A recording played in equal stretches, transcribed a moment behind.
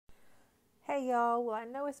Hey y'all, well I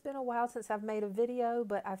know it's been a while since I've made a video,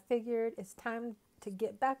 but I figured it's time to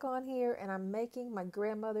get back on here and I'm making my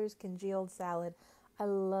grandmother's congealed salad. I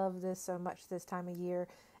love this so much this time of year.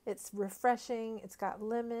 It's refreshing, it's got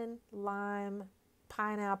lemon, lime,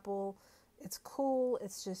 pineapple. It's cool,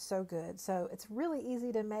 it's just so good. So it's really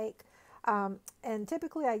easy to make. And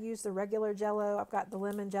typically I use the regular Jello. I've got the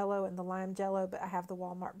Lemon Jello and the Lime Jello, but I have the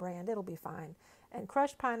Walmart brand. It'll be fine. And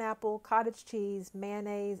crushed pineapple, cottage cheese,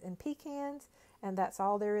 mayonnaise, and pecans, and that's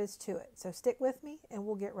all there is to it. So stick with me and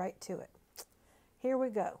we'll get right to it. Here we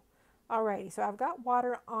go. Alrighty, so I've got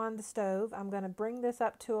water on the stove. I'm going to bring this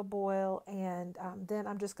up to a boil and then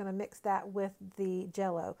I'm just going to mix that with the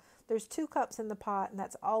Jello. There's 2 cups in the pot and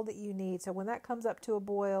that's all that you need. So when that comes up to a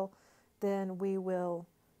boil, then we will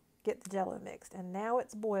get the Jello mixed. And now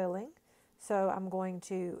it's boiling. So I'm going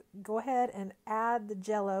to go ahead and add the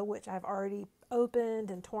Jello, which I've already opened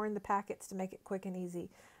and torn the packets to make it quick and easy.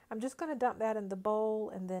 I'm just going to dump that in the bowl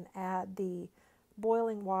and then add the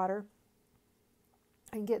boiling water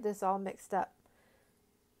and get this all mixed up.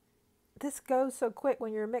 This goes so quick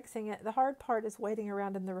when you're mixing it. The hard part is waiting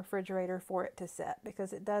around in the refrigerator for it to set,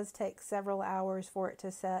 because it does take several hours for it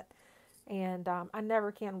to set. And I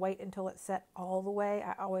never can wait until it's set all the way.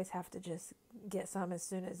 I always have to just get some as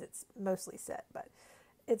soon as it's mostly set. But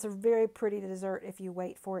it's a very pretty dessert if you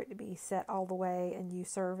wait for it to be set all the way and you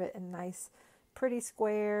serve it in nice, pretty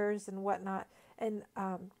squares and whatnot. And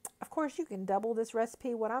of course, you can double this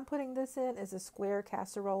recipe. What I'm putting this in is a square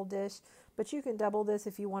casserole dish, but you can double this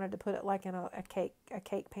if you wanted to put it like in a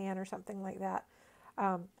cake pan or something like that.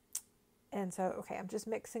 And so, okay, I'm just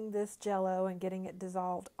mixing this Jello and getting it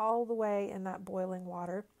dissolved all the way in that boiling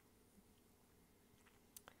water.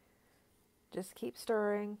 Just keep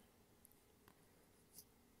stirring.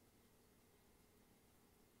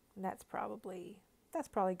 And that's probably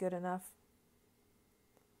good enough.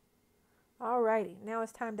 Alrighty, now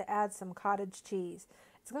it's time to add some cottage cheese.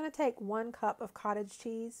 It's going to take 1 cup of cottage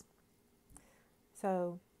cheese.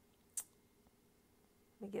 So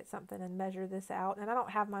let me get something and measure this out. And I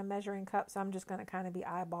don't have my measuring cup, so I'm just going to kind of be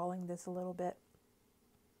eyeballing this a little bit.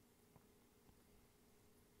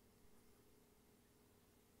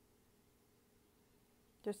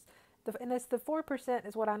 And it's the 4%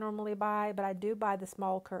 is what I normally buy, but I do buy the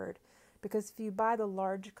small curd, because if you buy the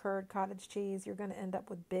large curd cottage cheese, you're going to end up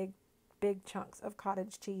with big chunks of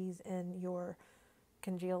cottage cheese in your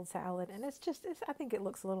congealed salad. And I think it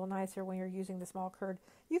looks a little nicer when you're using the small curd.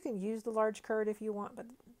 You can use the large curd if you want, but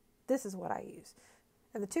this is what I use.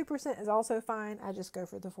 And the 2% is also fine. I just go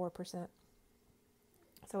for the 4%.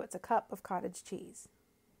 So it's a cup of cottage cheese.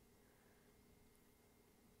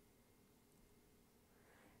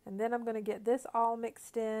 And then I'm going to get this all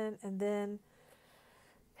mixed in, and then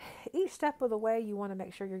each step of the way you want to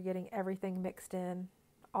make sure you're getting everything mixed in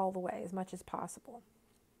all the way as much as possible.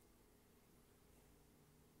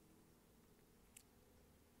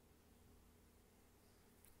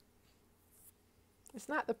 It's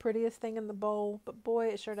not the prettiest thing in the bowl, but boy,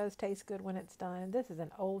 it sure does taste good when it's done. And this is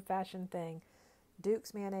an old-fashioned thing.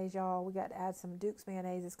 Duke's mayonnaise, y'all. We got to add some Duke's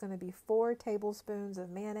mayonnaise. It's going to be 4 tablespoons of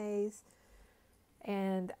mayonnaise.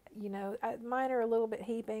 And you know, mine are a little bit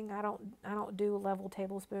heaping. I don't do level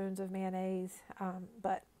tablespoons of mayonnaise,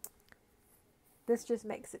 but this just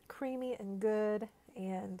makes it creamy and good.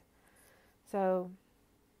 And so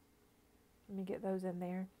let me get those in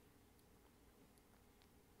there.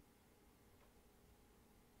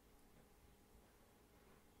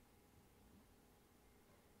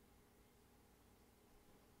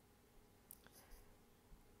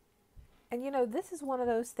 And you know, this is one of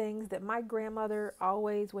those things that my grandmother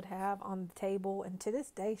always would have on the table, and to this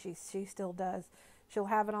day she still does. She'll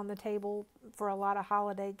have it on the table for a lot of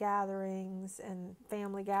holiday gatherings and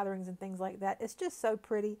family gatherings and things like that. It's just so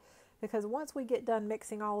pretty, because once we get done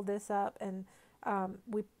mixing all of this up and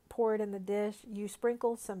we pour it in the dish, you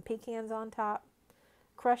sprinkle some pecans on top,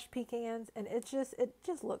 crushed pecans, and it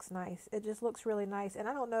just looks nice. It just looks really nice. And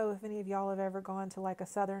I don't know if any of y'all have ever gone to like a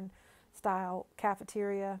southern style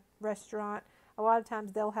cafeteria restaurant. A lot of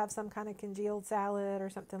times they'll have some kind of congealed salad or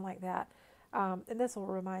something like that. And this will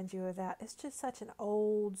remind you of that. It's just such an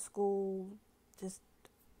old school, just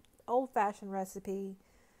old fashioned recipe.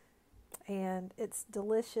 And it's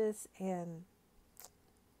delicious. And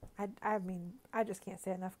I mean, I just can't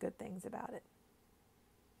say enough good things about it.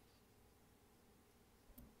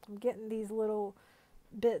 I'm getting these little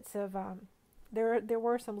bits of there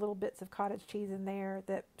were some little bits of cottage cheese in there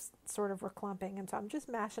that sort of were clumping, and so I'm just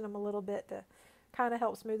mashing them a little bit to kind of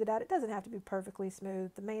help smooth it out. It doesn't have to be perfectly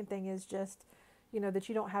smooth. The main thing is just, you know, that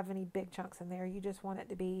you don't have any big chunks in there. You just want it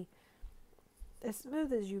to be as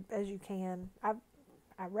smooth as you can.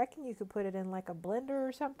 I reckon you could put it in like a blender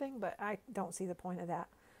or something, but I don't see the point of that.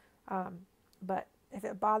 But if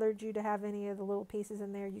it bothered you to have any of the little pieces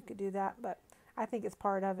in there, you could do that. But I think it's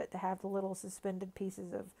part of it to have the little suspended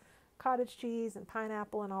pieces of cottage cheese and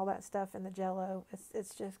pineapple and all that stuff in the Jello.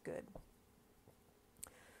 It's just good.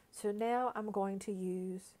 So now I'm going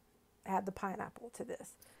to add the pineapple to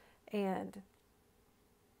this. And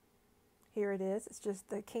here it is. It's just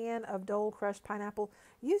the can of Dole crushed pineapple.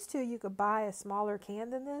 Used to, you could buy a smaller can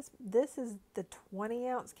than this. This is the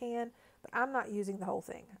 20-ounce can, but I'm not using the whole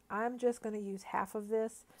thing. I'm just going to use half of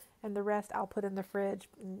this, and the rest I'll put in the fridge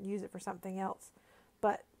and use it for something else.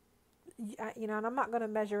 But, and I'm not going to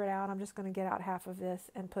measure it out. I'm just going to get out half of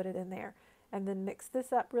this and put it in there. And then mix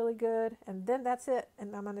this up really good, and then that's it.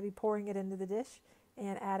 And I'm going to be pouring it into the dish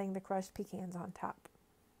and adding the crushed pecans on top.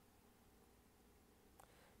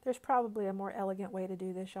 There's probably a more elegant way to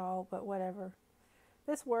do this, y'all, but whatever.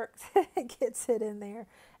 This works. It gets it in there.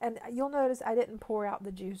 And you'll notice I didn't pour out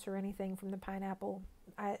the juice or anything from the pineapple.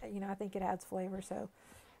 I think it adds flavor, so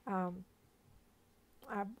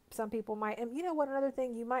some people might. And you know what, another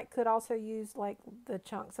thing, you could also use like the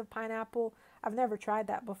chunks of pineapple. I've never tried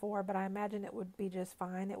that before, but I imagine it would be just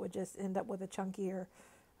fine. It would just end up with a chunkier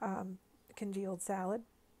congealed salad.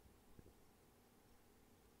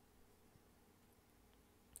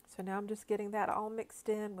 So now I'm just getting that all mixed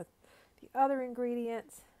in with the other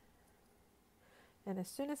ingredients. And as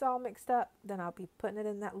soon as it's all mixed up, then I'll be putting it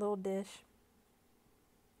in that little dish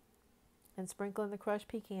and sprinkling the crushed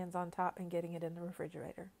pecans on top and getting it in the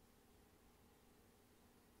refrigerator.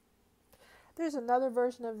 There's another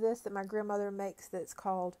version of this that my grandmother makes that's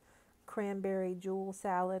called cranberry jewel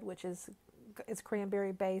salad, which it's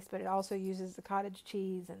cranberry based, but it also uses the cottage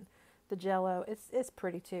cheese and the Jello. It's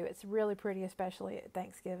pretty too. It's really pretty, especially at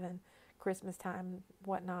Thanksgiving, Christmas time,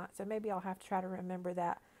 whatnot. So maybe I'll have to try to remember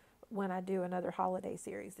that when I do another holiday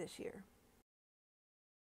series this year.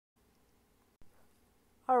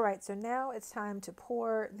 Alright, so now it's time to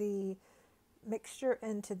pour the mixture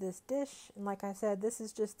into this dish. And like I said, this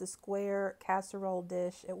is just the square casserole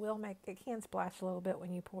dish. It can splash a little bit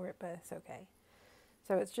when you pour it, but it's okay.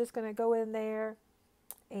 So it's just going to go in there,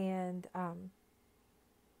 and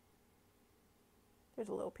there's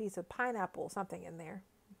a little piece of pineapple, something in there.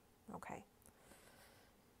 Okay.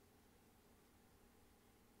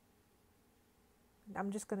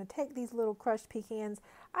 I'm just going to take these little crushed pecans.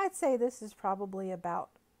 I'd say this is probably about,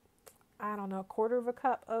 I don't know, a quarter of a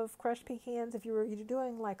cup of crushed pecans. If you're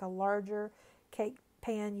doing like a larger cake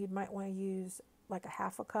pan, you might want to use like a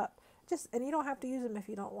half a cup. And you don't have to use them if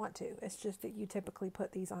you don't want to. It's just that you typically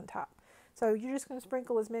put these on top. So you're just going to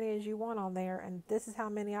sprinkle as many as you want on there, and this is how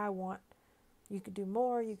many I want. You could do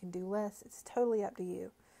more, you can do less. It's totally up to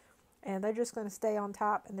you. And they're just going to stay on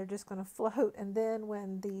top, and they're just going to float. And then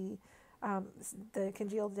when the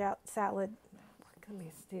congealed salad, let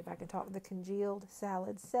me see if I can talk, the congealed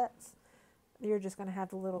salad sets, you're just going to have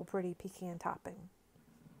the little pretty pecan topping.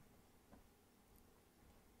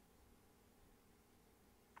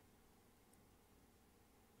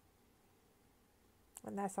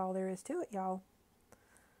 And that's all there is to it, y'all.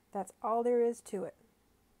 That's all there is to it.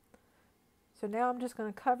 So now I'm just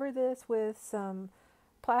going to cover this with some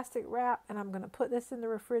plastic wrap, and I'm going to put this in the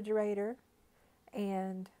refrigerator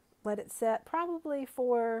and let it set probably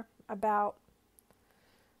for about,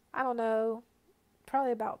 I don't know,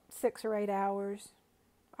 probably about 6 or 8 hours.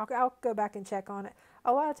 I'll go back and check on it.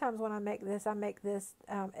 A lot of times when I make this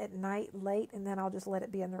at night late, and then I'll just let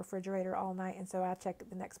it be in the refrigerator all night, and so I check it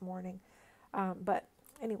the next morning. But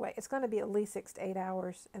anyway, it's going to be at least 6 to 8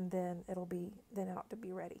 hours, and then it ought to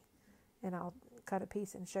be ready. And I'll cut a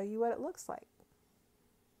piece and show you what it looks like.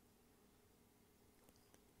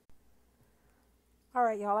 All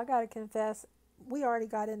right, y'all, I got to confess, we already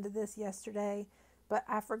got into this yesterday, but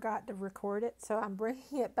I forgot to record it. So I'm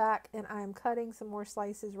bringing it back, and I'm cutting some more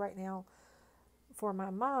slices right now for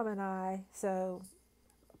my mom and I. So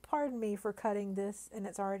pardon me for cutting this, and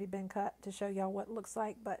it's already been cut to show y'all what it looks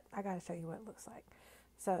like, but I got to show you what it looks like.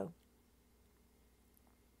 So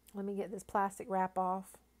let me get this plastic wrap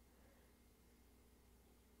off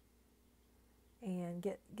and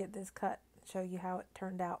get this cut, show you how it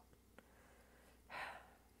turned out.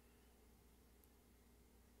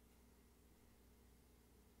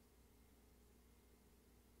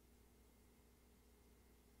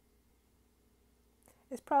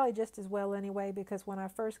 It's probably just as well anyway, because when I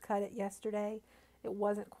first cut it yesterday, it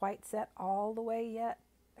wasn't quite set all the way yet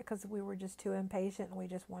because we were just too impatient and we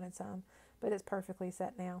just wanted some. But it's perfectly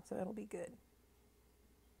set now, so it'll be good.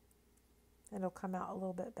 It'll come out a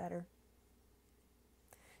little bit better.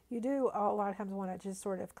 You do a lot of times want to just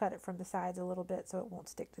sort of cut it from the sides a little bit so it won't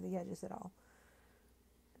stick to the edges at all.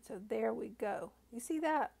 So there we go. You see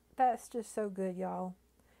that? That's just so good, y'all.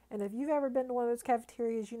 And if you've ever been to one of those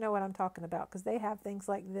cafeterias, you know what I'm talking about, because they have things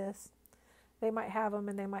like this. They might have them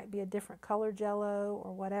and they might be a different color Jello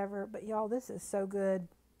or whatever. But y'all, this is so good.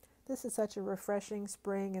 This is such a refreshing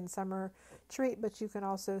spring and summer treat, but you can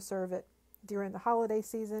also serve it during the holiday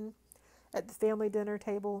season at the family dinner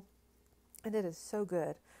table. And it is so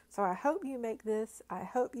good. So I hope you make this. I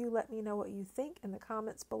hope you let me know what you think in the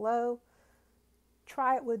comments below.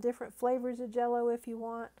 Try it with different flavors of Jello if you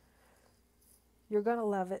want. You're going to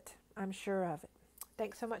love it. I'm sure of it.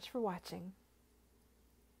 Thanks so much for watching.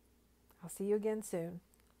 I'll see you again soon.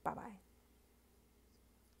 Bye-bye.